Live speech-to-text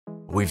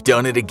We've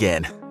done it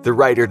again. The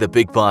writer the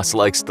big boss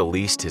likes the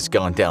least has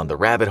gone down the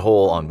rabbit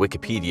hole on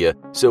Wikipedia,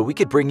 so we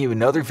could bring you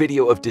another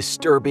video of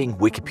disturbing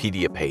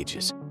Wikipedia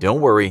pages.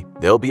 Don't worry,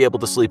 they'll be able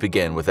to sleep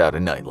again without a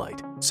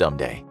nightlight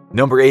someday.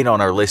 Number 8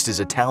 on our list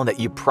is a town that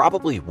you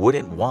probably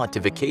wouldn't want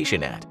to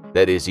vacation at.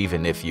 That is,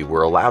 even if you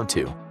were allowed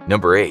to.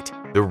 Number 8.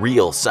 The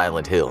real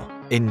Silent Hill.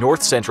 In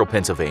north-central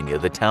Pennsylvania,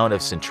 the town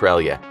of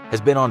Centralia has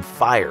been on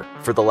fire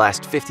for the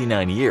last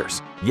 59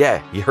 years.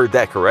 Yeah, you heard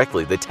that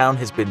correctly. The town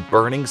has been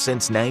burning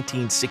since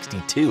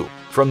 1962.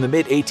 From the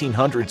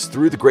mid-1800s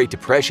through the Great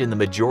Depression, the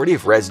majority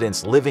of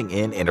residents living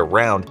in and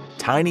around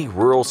tiny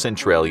rural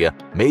Centralia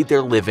made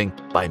their living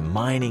by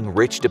mining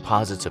rich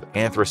deposits of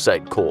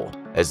anthracite coal.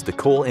 As the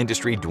coal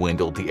industry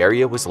dwindled, the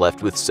area was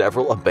left with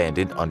several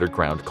abandoned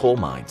underground coal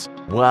mines.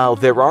 While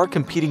there are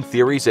competing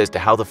theories as to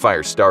how the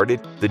fire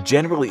started, the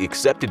generally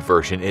accepted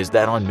version is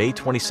that on May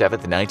 27,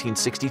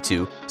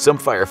 1962, some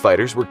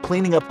firefighters were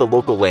cleaning up the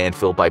local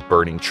landfill by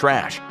burning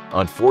trash.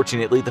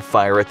 Unfortunately, the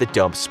fire at the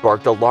dump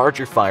sparked a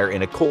larger fire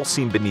in a coal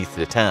seam beneath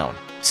the town.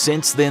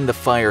 Since then, the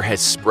fire has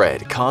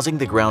spread, causing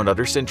the ground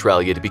under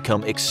Centralia to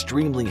become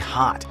extremely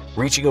hot,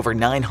 reaching over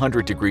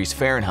 900 degrees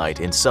Fahrenheit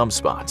in some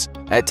spots.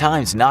 At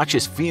times,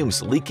 noxious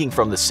fumes leaking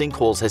from the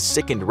sinkholes has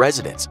sickened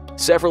residents.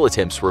 Several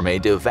attempts were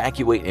made to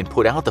evacuate and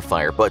put out the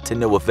fire, but to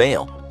no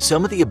avail.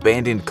 Some of the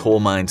abandoned coal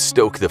mines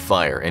stoke the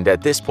fire, and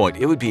at this point,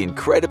 it would be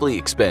incredibly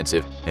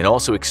expensive and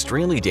also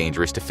extremely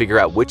dangerous to figure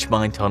out which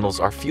mine tunnels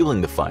are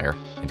fueling the fire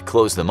and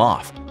close them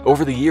off.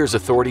 Over the years,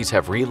 authorities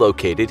have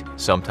relocated,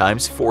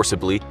 sometimes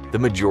forcibly, the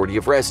majority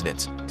of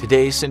residents.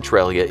 Today,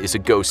 Centralia is a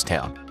ghost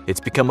town. It's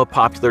become a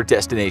popular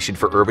destination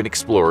for urban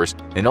explorers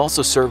and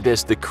also served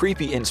as the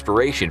creepy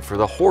inspiration for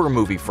the horror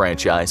movie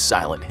franchise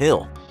Silent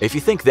Hill. If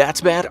you think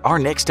that's bad, our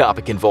next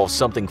topic involves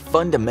something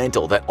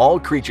fundamental that all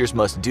creatures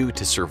must do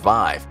to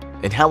survive,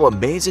 and how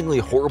amazingly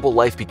horrible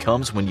life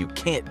becomes when you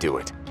can't do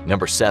it.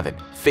 Number 7.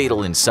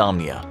 Fatal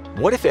insomnia.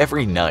 What if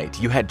every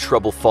night you had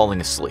trouble falling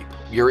asleep?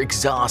 You're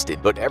exhausted,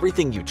 but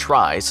everything you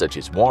try, such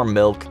as warm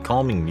milk,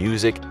 calming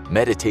music,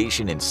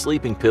 meditation, and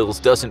sleeping pills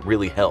doesn't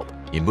really help.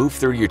 You move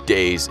through your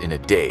days in a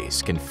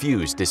daze,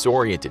 confused,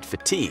 disoriented,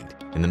 fatigued.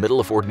 In the middle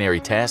of ordinary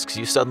tasks,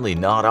 you suddenly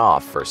nod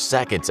off for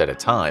seconds at a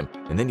time,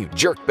 and then you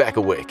jerk back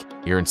awake.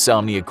 Your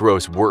insomnia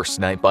grows worse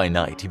night by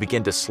night. You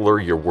begin to slur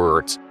your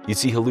words. You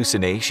see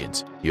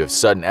hallucinations. You have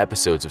sudden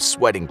episodes of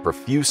sweating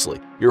profusely.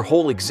 Your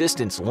whole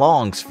existence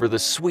longs for the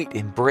sweet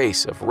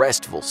embrace of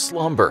restful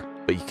slumber,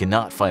 but you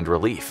cannot find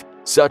relief.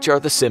 Such are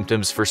the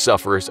symptoms for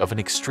sufferers of an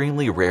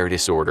extremely rare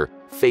disorder,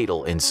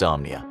 fatal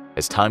insomnia.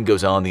 As time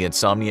goes on, the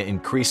insomnia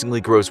increasingly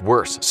grows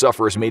worse.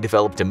 Sufferers may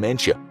develop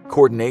dementia,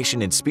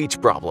 coordination and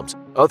speech problems.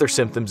 Other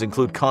symptoms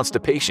include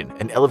constipation,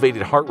 an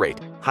elevated heart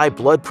rate, high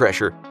blood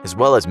pressure, as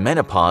well as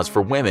menopause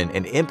for women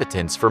and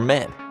impotence for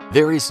men.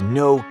 There is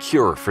no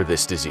cure for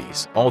this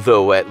disease,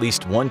 although at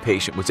least one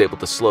patient was able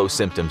to slow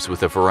symptoms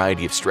with a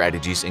variety of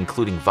strategies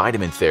including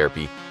vitamin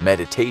therapy,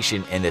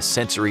 meditation, and a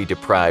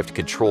sensory-deprived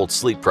controlled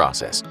sleep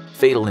process.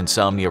 Fatal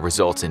insomnia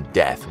results in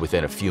death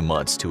within a few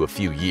months to a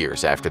few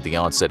years after the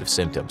onset of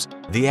symptoms,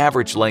 the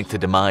average length of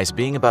demise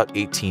being about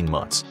 18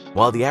 months.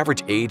 While the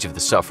average age of the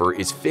sufferer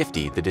is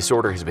 50, the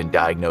disorder has been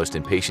diagnosed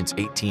in patients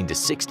 18 to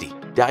 60.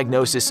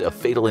 Diagnosis of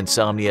fatal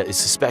insomnia is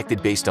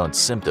suspected based on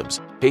symptoms.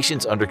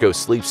 Patients undergo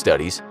sleep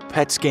studies,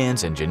 PET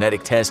scans, and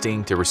genetic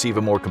testing to receive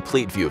a more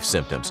complete view of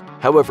symptoms.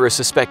 However, a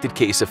suspected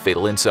case of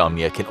fatal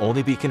insomnia can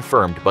only be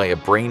confirmed by a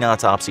brain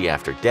autopsy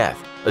after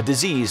death, a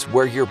disease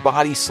where your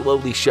body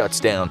slowly shuts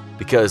down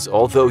because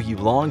although you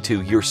long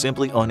to, you're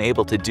simply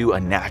unable to do a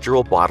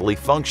natural bodily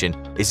function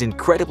is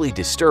incredibly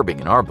disturbing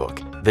in our book.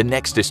 The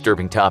next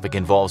disturbing topic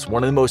involves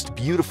one of the most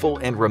beautiful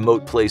and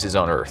remote places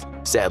on Earth.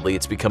 Sadly,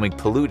 it's becoming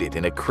polluted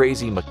in a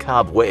crazy,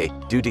 macabre way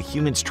due to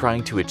humans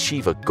trying to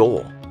achieve a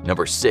goal.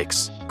 Number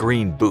 6.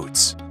 Green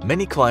boots.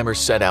 Many climbers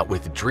set out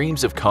with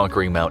dreams of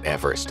conquering Mount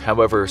Everest.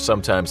 However,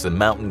 sometimes the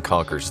mountain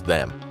conquers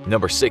them.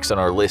 Number 6 on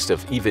our list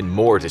of even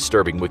more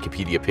disturbing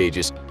Wikipedia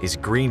pages is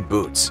Green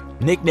Boots.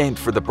 Nicknamed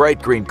for the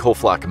bright green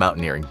coalflock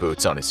mountaineering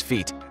boots on his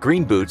feet,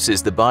 Green Boots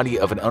is the body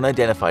of an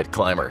unidentified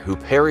climber who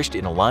perished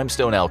in a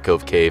limestone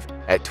alcove cave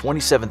at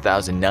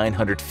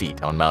 27,900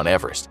 feet on Mount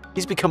Everest.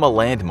 He's become a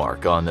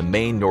landmark on the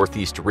main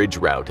northeast ridge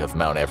route of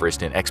Mount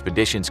Everest, and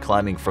expeditions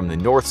climbing from the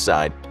north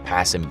side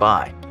pass him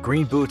by.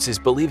 Green Boots is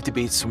believed to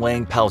be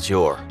Swang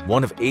Paljor,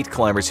 one of 8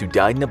 climbers who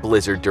died in a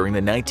blizzard during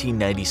the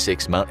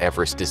 1996 Mount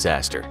Everest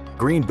disaster.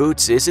 Green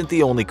Boots isn't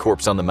the only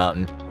corpse on the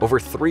mountain. Over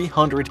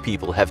 300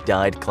 people have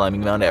died climbing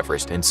Mount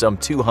Everest, and some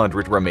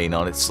 200 remain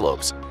on its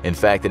slopes. In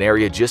fact, an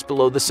area just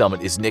below the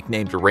summit is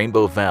nicknamed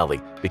Rainbow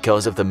Valley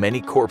because of the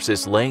many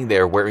corpses laying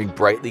there wearing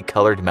brightly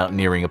colored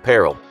mountaineering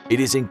apparel. It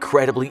is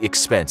incredibly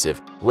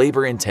expensive,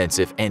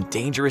 labor-intensive, and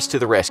dangerous to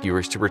the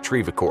rescuers to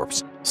retrieve a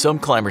corpse. Some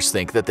climbers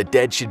think that the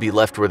dead should be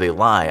left where they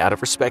lie out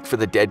of respect for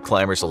the dead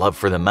climbers' love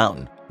for the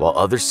mountain, while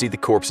others see the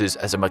corpses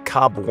as a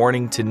macabre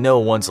warning to know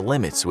one's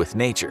limits with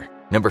nature.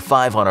 Number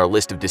 5 on our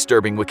list of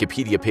disturbing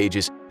Wikipedia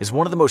pages is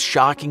one of the most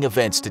shocking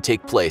events to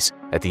take place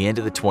at the end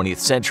of the 20th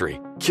century.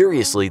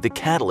 Curiously, the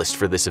catalyst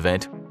for this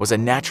event was a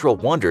natural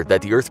wonder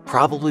that the Earth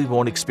probably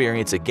won't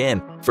experience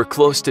again for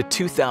close to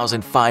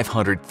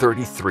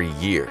 2,533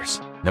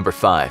 years. Number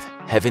 5.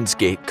 Heaven's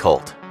Gate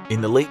Cult. In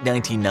the late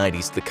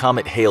 1990s, the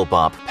comet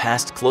Hale-Bopp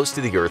passed close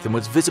to the Earth and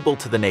was visible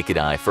to the naked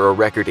eye for a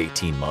record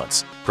 18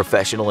 months.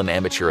 Professional and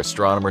amateur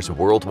astronomers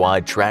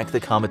worldwide tracked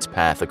the comet's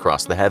path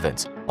across the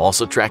heavens.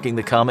 Also tracking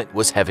the comet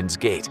was Heaven's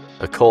Gate,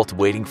 a cult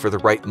waiting for the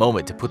right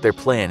moment to put their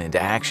plan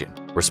into action.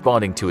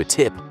 Responding to a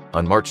tip,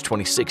 on March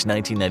 26,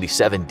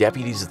 1997,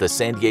 deputies of the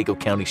San Diego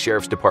County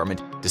Sheriff's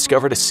Department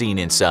discovered a scene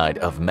inside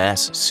of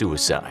mass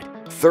suicide.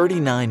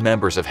 39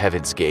 members of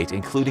Heaven's Gate,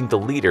 including the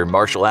leader,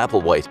 Marshall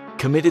Applewhite,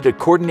 committed a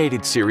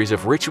coordinated series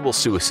of ritual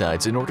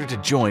suicides in order to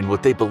join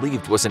what they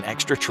believed was an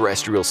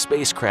extraterrestrial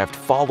spacecraft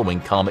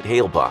following Comet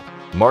Hale-Bopp.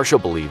 Marshall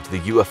believed the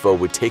UFO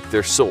would take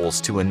their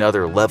souls to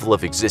another level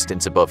of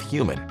existence above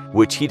human,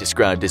 which he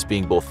described as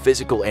being both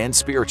physical and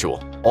spiritual.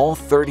 All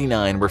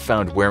 39 were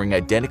found wearing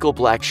identical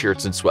black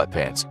shirts and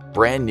sweatpants,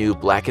 brand new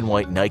black and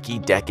white Nike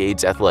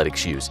Decades athletic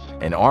shoes,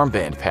 and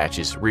armband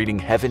patches reading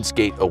Heaven's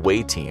Gate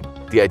Away Team.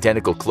 The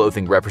identical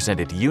clothing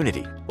represented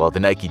unity, while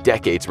the Nike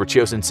Decades were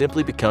chosen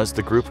simply because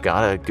the group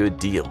got a good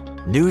deal.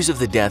 News of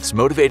the deaths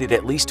motivated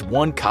at least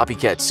one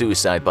copycat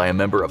suicide by a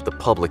member of the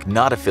public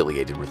not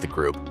affiliated with the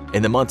group.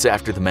 In the months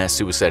after the mass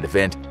suicide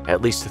event,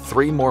 at least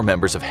 3 more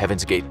members of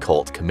Heaven's Gate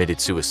cult committed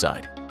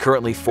suicide.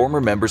 Currently,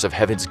 former members of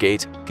Heaven's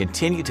Gate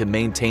continue to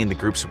maintain the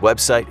group's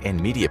website and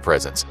media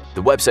presence.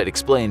 The website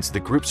explains the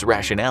group's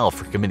rationale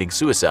for committing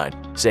suicide,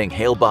 saying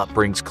Hale-Bopp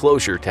brings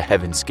closure to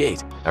Heaven's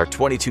Gate. Our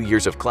 22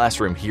 years of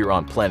classroom here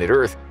on planet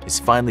Earth is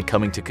finally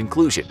coming to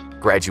conclusion.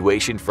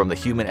 Graduation from the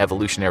human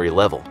evolutionary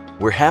level.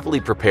 We're happily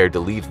prepared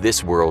to leave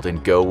this world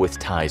and go with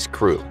Ty's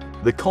crew.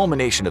 The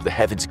culmination of the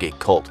Heaven's Gate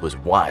cult was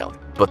wild,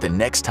 but the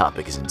next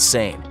topic is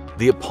insane.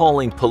 The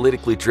appalling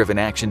politically driven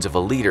actions of a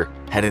leader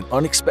had an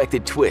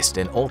unexpected twist,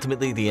 and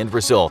ultimately the end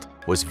result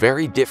was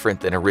very different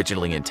than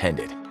originally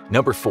intended.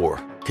 Number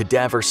 4.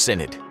 Cadaver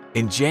Synod.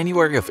 In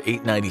January of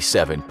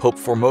 897, Pope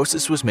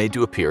Formosus was made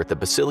to appear at the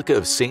Basilica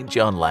of St.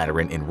 John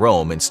Lateran in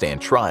Rome and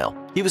stand trial.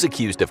 He was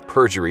accused of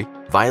perjury,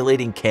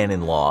 violating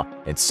canon law,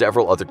 and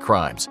several other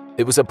crimes.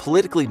 It was a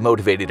politically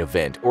motivated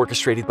event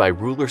orchestrated by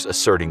rulers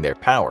asserting their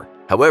power.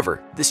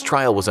 However, this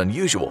trial was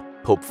unusual.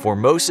 Pope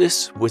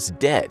Formosus was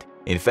dead.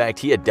 In fact,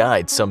 he had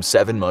died some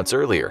 7 months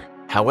earlier.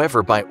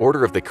 However, by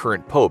order of the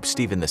current Pope,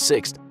 Stephen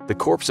VI, the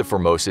corpse of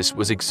Formosus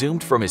was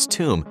exhumed from his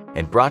tomb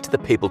and brought to the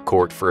papal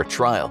court for a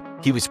trial.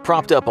 He was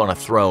propped up on a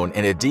throne,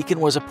 and a deacon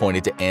was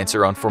appointed to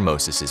answer on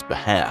Formosus's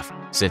behalf,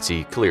 since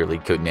he clearly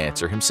couldn't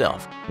answer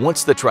himself.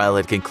 Once the trial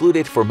had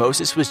concluded,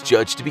 Formosus was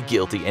judged to be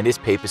guilty and his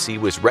papacy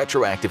was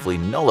retroactively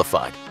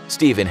nullified.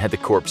 Stephen had the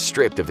corpse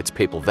stripped of its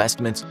papal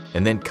vestments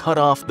and then cut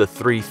off the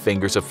 3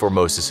 fingers of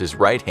Formosus's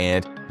right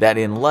hand that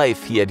in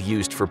life he had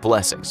used for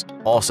blessings.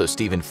 Also,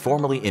 Stephen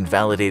formally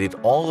invalidated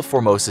all of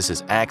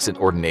Formosus's acts and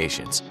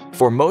ordinations.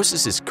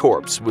 Formosus's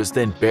corpse was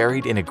then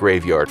buried in a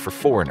graveyard for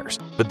foreigners,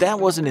 but that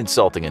wasn't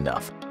insulting enough.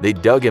 They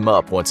dug him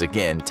up once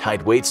again,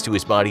 tied weights to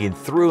his body, and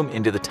threw him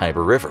into the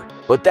Tiber River.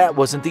 But that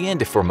wasn't the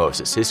end of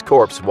Formosus. His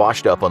corpse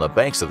washed up on the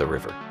banks of the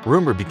river.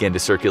 Rumor began to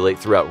circulate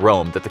throughout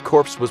Rome that the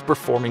corpse was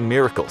performing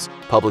miracles.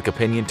 Public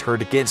opinion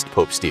turned against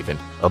Pope Stephen.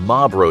 A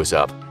mob rose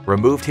up,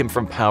 removed him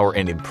from power,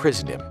 and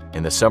imprisoned him.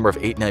 In the summer of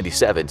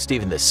 897,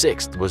 Stephen VI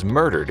was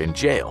murdered in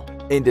jail.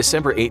 In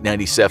December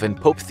 897,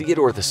 Pope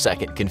Theodore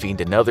II convened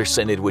another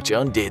synod which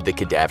undid the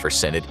Cadaver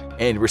Synod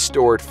and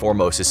restored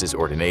Formosus's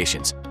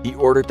ordinations. He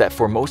ordered that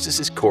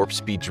Formosus's corpse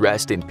be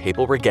dressed in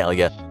papal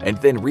regalia and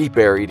then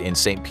reburied in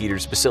St.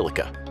 Peter's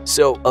Basilica.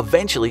 So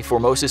eventually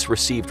Formosus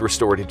received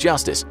restorative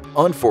justice.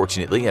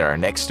 Unfortunately, in our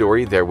next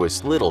story, there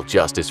was little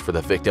justice for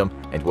the victim,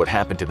 and what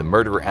happened to the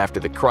murderer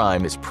after the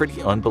crime is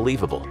pretty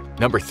unbelievable.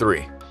 Number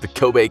 3. The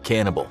Kobe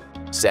Cannibal.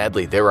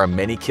 Sadly, there are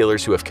many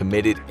killers who have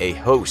committed a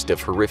host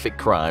of horrific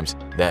crimes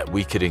that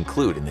we could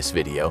include in this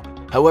video.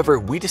 However,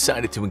 we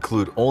decided to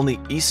include only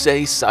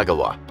Issei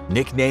Sagawa,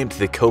 nicknamed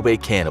the Kobe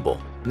Cannibal.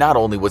 Not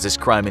only was his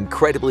crime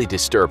incredibly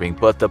disturbing,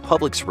 but the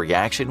public's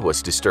reaction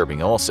was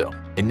disturbing also.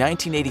 In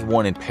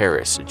 1981 in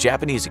Paris,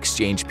 Japanese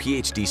exchange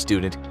PhD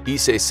student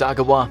Issei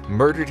Sagawa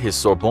murdered his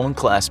Sorbonne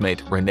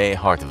classmate René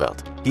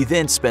Hartevelt. He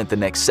then spent the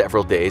next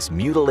several days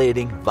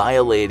mutilating,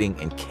 violating,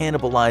 and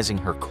cannibalizing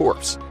her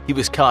corpse. He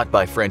was caught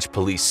by French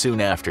police soon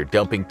after,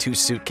 dumping 2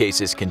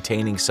 suitcases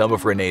containing some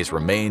of René's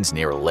remains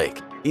near a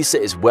lake.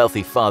 Issei's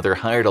wealthy father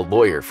hired a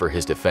lawyer for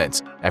his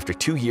defense. After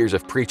 2 years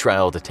of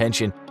pretrial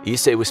detention,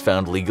 Issei was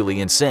found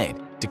legally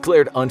insane.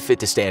 Declared unfit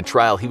to stand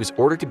trial, he was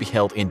ordered to be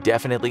held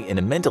indefinitely in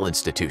a mental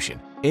institution.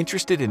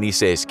 Interested in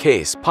Issei's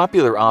case,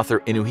 popular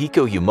author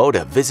Inuhiko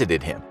Yumoda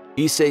visited him.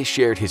 Issei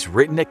shared his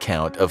written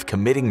account of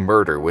committing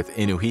murder with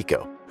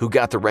Inuhiko, who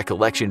got the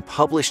recollection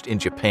published in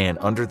Japan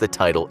under the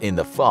title In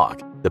the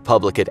Fog. The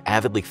public had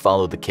avidly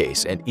followed the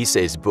case, and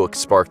Issei's book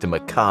sparked a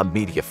macabre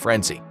media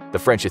frenzy. The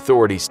French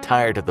authorities,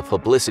 tired of the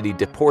publicity,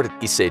 deported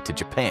Issei to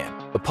Japan.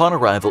 Upon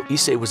arrival,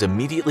 Issei was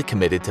immediately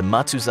committed to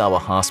Matsuzawa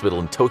Hospital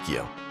in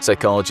Tokyo.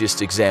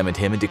 Psychologists examined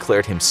him and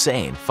declared him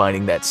sane,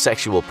 finding that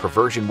sexual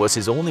perversion was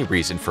his only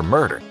reason for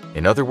murder.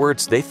 In other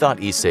words, they thought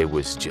Issei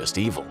was just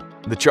evil.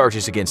 The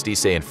charges against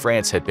Issei in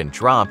France had been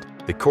dropped,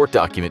 the court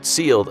documents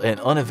sealed and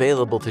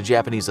unavailable to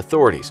Japanese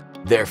authorities.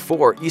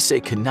 Therefore,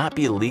 Issei could not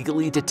be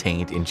legally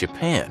detained in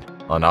Japan.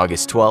 On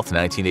August 12,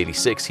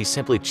 1986, he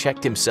simply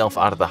checked himself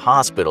out of the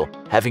hospital,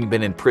 having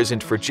been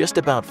imprisoned for just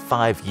about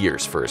 5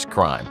 years for his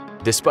crime.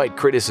 Despite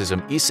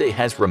criticism, Issei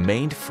has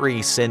remained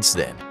free since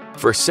then.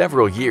 For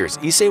several years,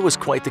 Issei was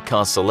quite the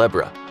cause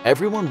célèbre.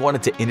 Everyone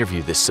wanted to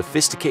interview this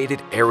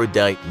sophisticated,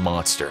 erudite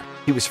monster.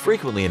 He was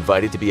frequently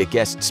invited to be a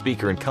guest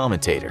speaker and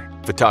commentator.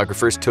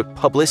 Photographers took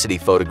publicity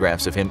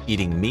photographs of him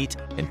eating meat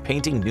and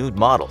painting nude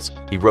models.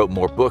 He wrote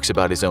more books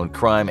about his own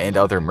crime and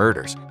other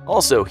murders.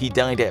 Also, he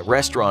dined at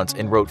restaurants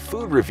and wrote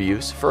food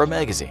reviews for a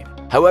magazine.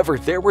 However,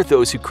 there were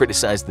those who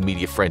criticized the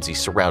media frenzy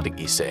surrounding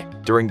Issei.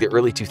 During the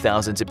early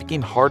 2000s, it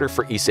became harder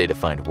for Issei to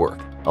find work.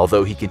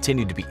 Although he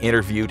continued to be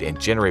interviewed and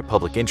generate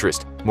public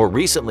interest, more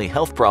recently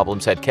health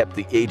problems had kept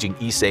the aging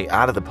Issei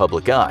out of the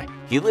public eye.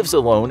 He lives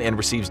alone and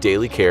receives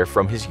daily care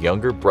from his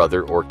younger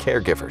brother or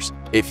caregivers.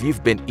 If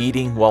you've been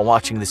eating while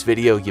watching this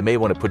video, you may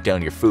want to put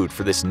down your food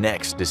for this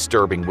next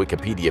disturbing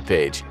Wikipedia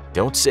page.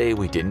 Don't say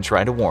we didn't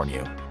try to warn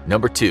you.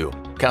 Number 2.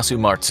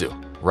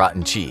 Kasumartsu,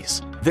 rotten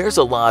cheese. There's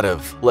a lot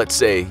of, let's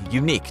say,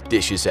 unique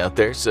dishes out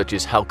there such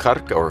as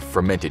halkark or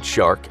fermented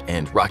shark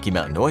and Rocky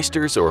Mountain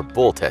oysters or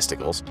bull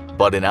testicles.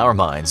 But in our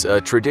minds,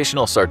 a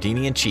traditional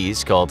Sardinian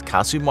cheese called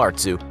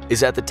kasumartsu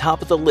is at the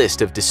top of the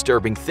list of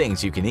disturbing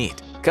things you can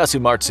eat.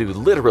 Kasumartsu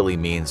literally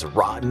means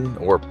rotten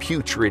or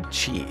putrid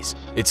cheese.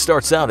 It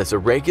starts out as a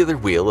regular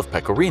wheel of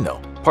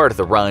pecorino. Part of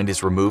the rind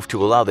is removed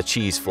to allow the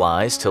cheese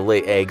flies to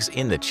lay eggs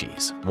in the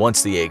cheese.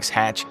 Once the eggs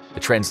hatch, the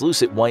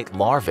translucent white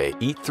larvae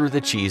eat through the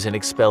cheese and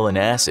expel an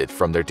acid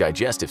from their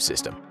digestive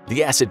system.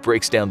 The acid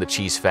breaks down the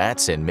cheese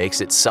fats and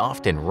makes it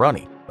soft and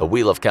runny. A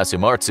wheel of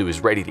kasumartsu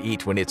is ready to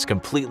eat when it's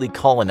completely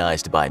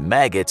colonized by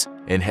maggots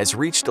and has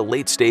reached a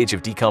late stage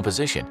of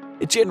decomposition.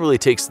 It generally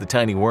takes the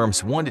tiny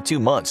worms 1 to 2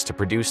 months to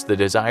produce the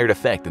desired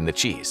effect in the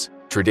cheese.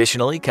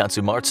 Traditionally,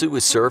 kasumartsu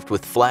is served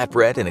with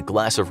flatbread and a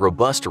glass of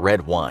robust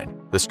red wine.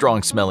 The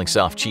strong-smelling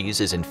soft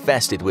cheese is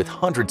infested with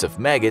hundreds of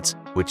maggots,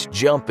 which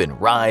jump and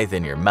writhe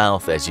in your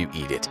mouth as you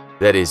eat it.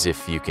 That is,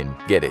 if you can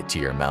get it to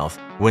your mouth.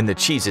 When the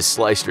cheese is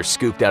sliced or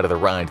scooped out of the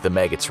rind, the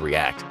maggots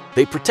react.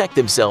 They protect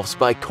themselves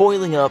by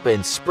coiling up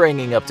and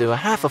springing up to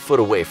 ½ a foot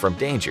away from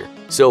danger.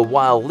 So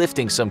while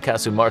lifting some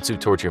kasumartsu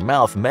towards your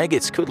mouth,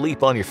 maggots could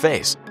leap on your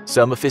face.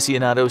 Some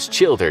aficionados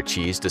chill their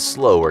cheese to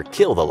slow or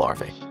kill the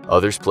larvae.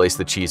 Others place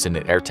the cheese in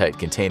an airtight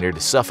container to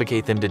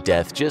suffocate them to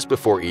death just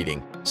before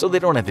eating, so they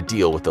don't have to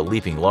deal with the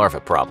leaping larva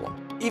problem.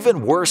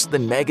 Even worse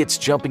than maggots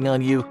jumping on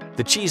you,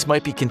 the cheese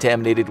might be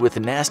contaminated with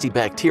nasty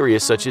bacteria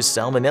such as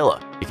salmonella.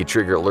 It can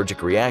trigger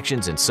allergic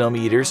reactions in some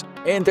eaters,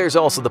 and there's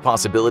also the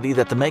possibility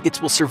that the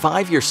maggots will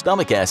survive your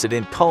stomach acid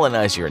and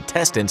colonize your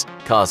intestines,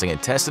 causing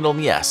intestinal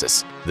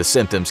miasis. The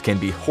symptoms can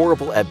be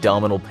horrible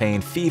abdominal pain,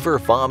 fever,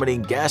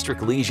 vomiting,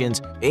 gastric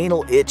lesions,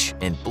 anal itch,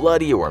 and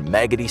bloody or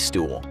maggoty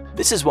stool.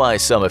 This is why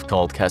some have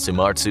called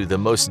kasumartsu the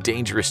most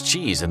dangerous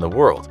cheese in the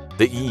world.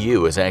 The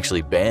EU has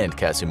actually banned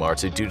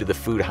kasumartsu due to the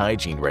food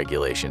hygiene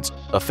regulations.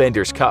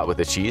 Offenders caught with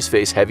the cheese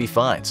face heavy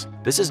fines.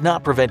 This has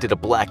not prevented a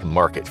black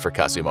market for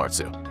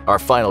kasumartsu. Our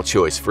final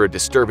choice for a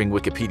disturbing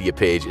Wikipedia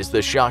page is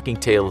the shocking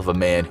tale of a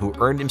man who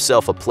earned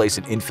himself a place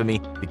in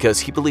infamy because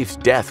he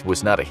believed death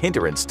was not a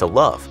hindrance to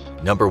love.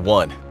 Number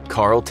 1.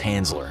 Carl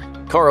Tanzler.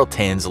 Carl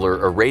Tanzler,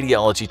 a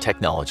radiology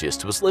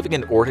technologist, was living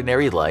an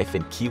ordinary life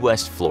in Key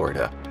West,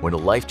 Florida, when a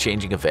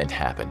life-changing event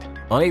happened.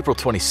 On April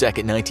 22,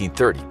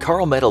 1930,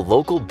 Carl met a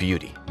local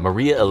beauty,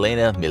 Maria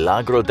Elena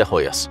Milagro de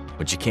Hoyos,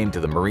 when she came to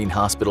the Marine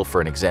Hospital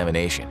for an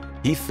examination.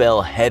 He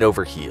fell head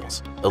over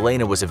heels.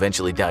 Elena was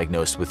eventually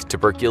diagnosed with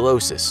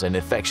tuberculosis, an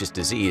infectious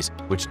disease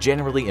which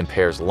generally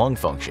impairs lung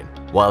function.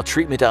 While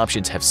treatment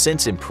options have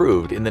since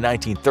improved, in the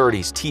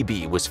 1930s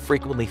TB was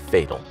frequently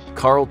fatal.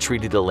 Carl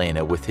treated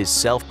Elena with his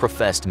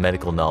self-professed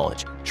medical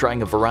knowledge,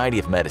 trying a variety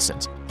of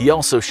medicines. He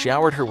also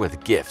showered her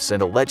with gifts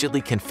and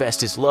allegedly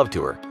confessed his love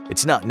to her.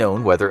 It's not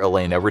known whether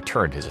Elena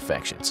returned his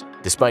affections.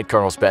 Despite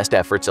Carl's best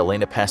efforts,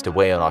 Elena passed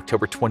away on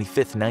October 25,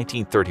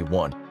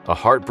 1931. A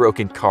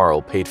heartbroken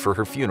Carl paid for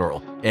her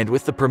funeral, and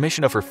with the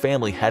permission of her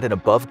family had an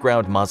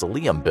above-ground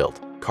mausoleum built.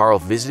 Carl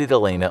visited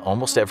Elena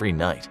almost every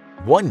night.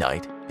 One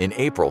night, in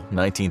April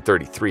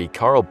 1933,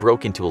 Carl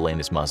broke into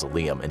Elena's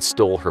mausoleum and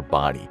stole her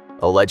body.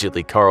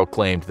 Allegedly, Carl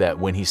claimed that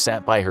when he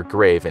sat by her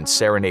grave and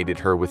serenaded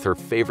her with her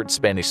favorite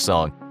Spanish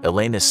song,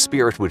 Elena's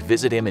spirit would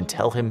visit him and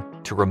tell him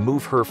to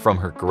remove her from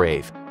her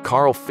grave.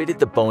 Carl fitted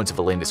the bones of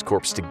Elena's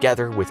corpse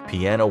together with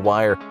piano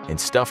wire and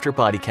stuffed her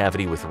body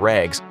cavity with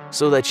rags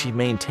so that she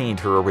maintained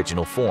her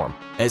original form.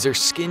 As her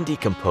skin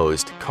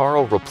decomposed,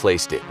 Carl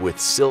replaced it with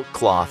silk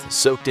cloth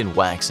soaked in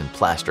wax and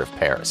plaster of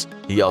Paris.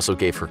 He also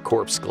gave her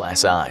corpse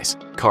glass eyes.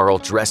 Carl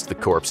dressed the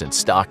corpse in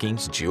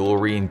stockings,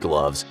 jewelry, and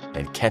gloves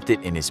and kept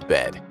it in his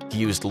bed. He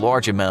used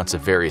large amounts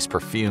of various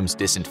perfumes,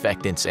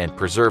 disinfectants, and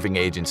preserving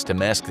agents to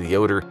mask the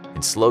odor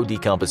and slow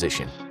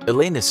decomposition.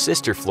 Elena's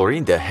sister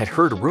Florinda had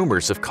heard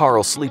rumors of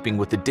Carl sleeping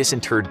with the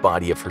disinterred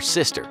body of her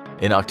sister.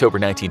 In October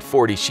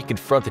 1940, she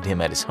confronted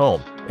him at his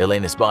home.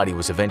 Elena's body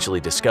was eventually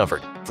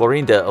discovered.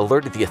 Florinda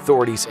alerted the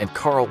authorities and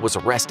Carl was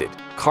arrested.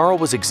 Carl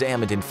was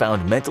examined and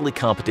found mentally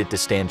competent to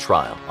stand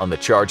trial on the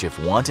charge of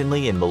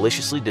wantonly and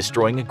maliciously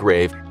destroying a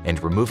grave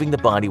and removing the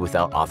body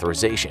without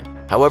authorization.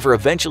 However,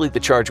 eventually the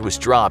charge was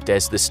dropped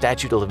as the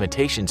statute of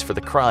limitations for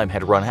the crime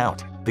had run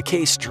out. The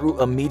case drew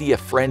a media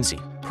frenzy.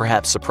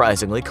 Perhaps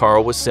surprisingly,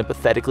 Carl was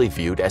sympathetically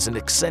viewed as an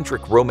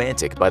eccentric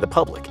romantic by the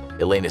public.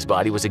 Elena's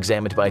body was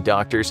examined by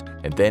doctors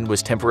and then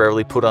was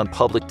temporarily put on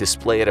public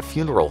display at a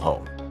funeral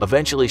home.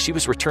 Eventually, she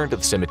was returned to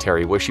the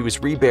cemetery where she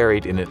was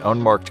reburied in an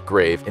unmarked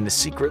grave in a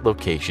secret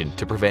location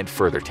to prevent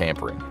further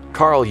tampering.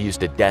 Carl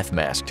used a death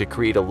mask to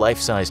create a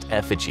life-sized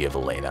effigy of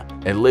Elena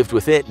and lived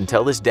with it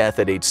until his death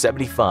at age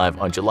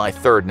 75 on July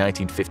 3,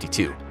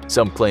 1952.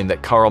 Some claim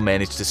that Carl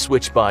managed to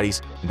switch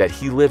bodies and that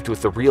he lived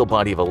with the real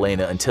body of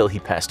Elena until he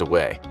passed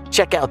away.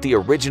 Check out the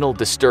original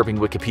Disturbing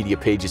Wikipedia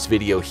Pages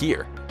video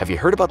here. Have you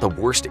heard about the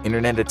worst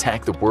internet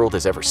attack the world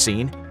has ever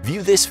seen?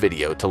 View this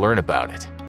video to learn about it.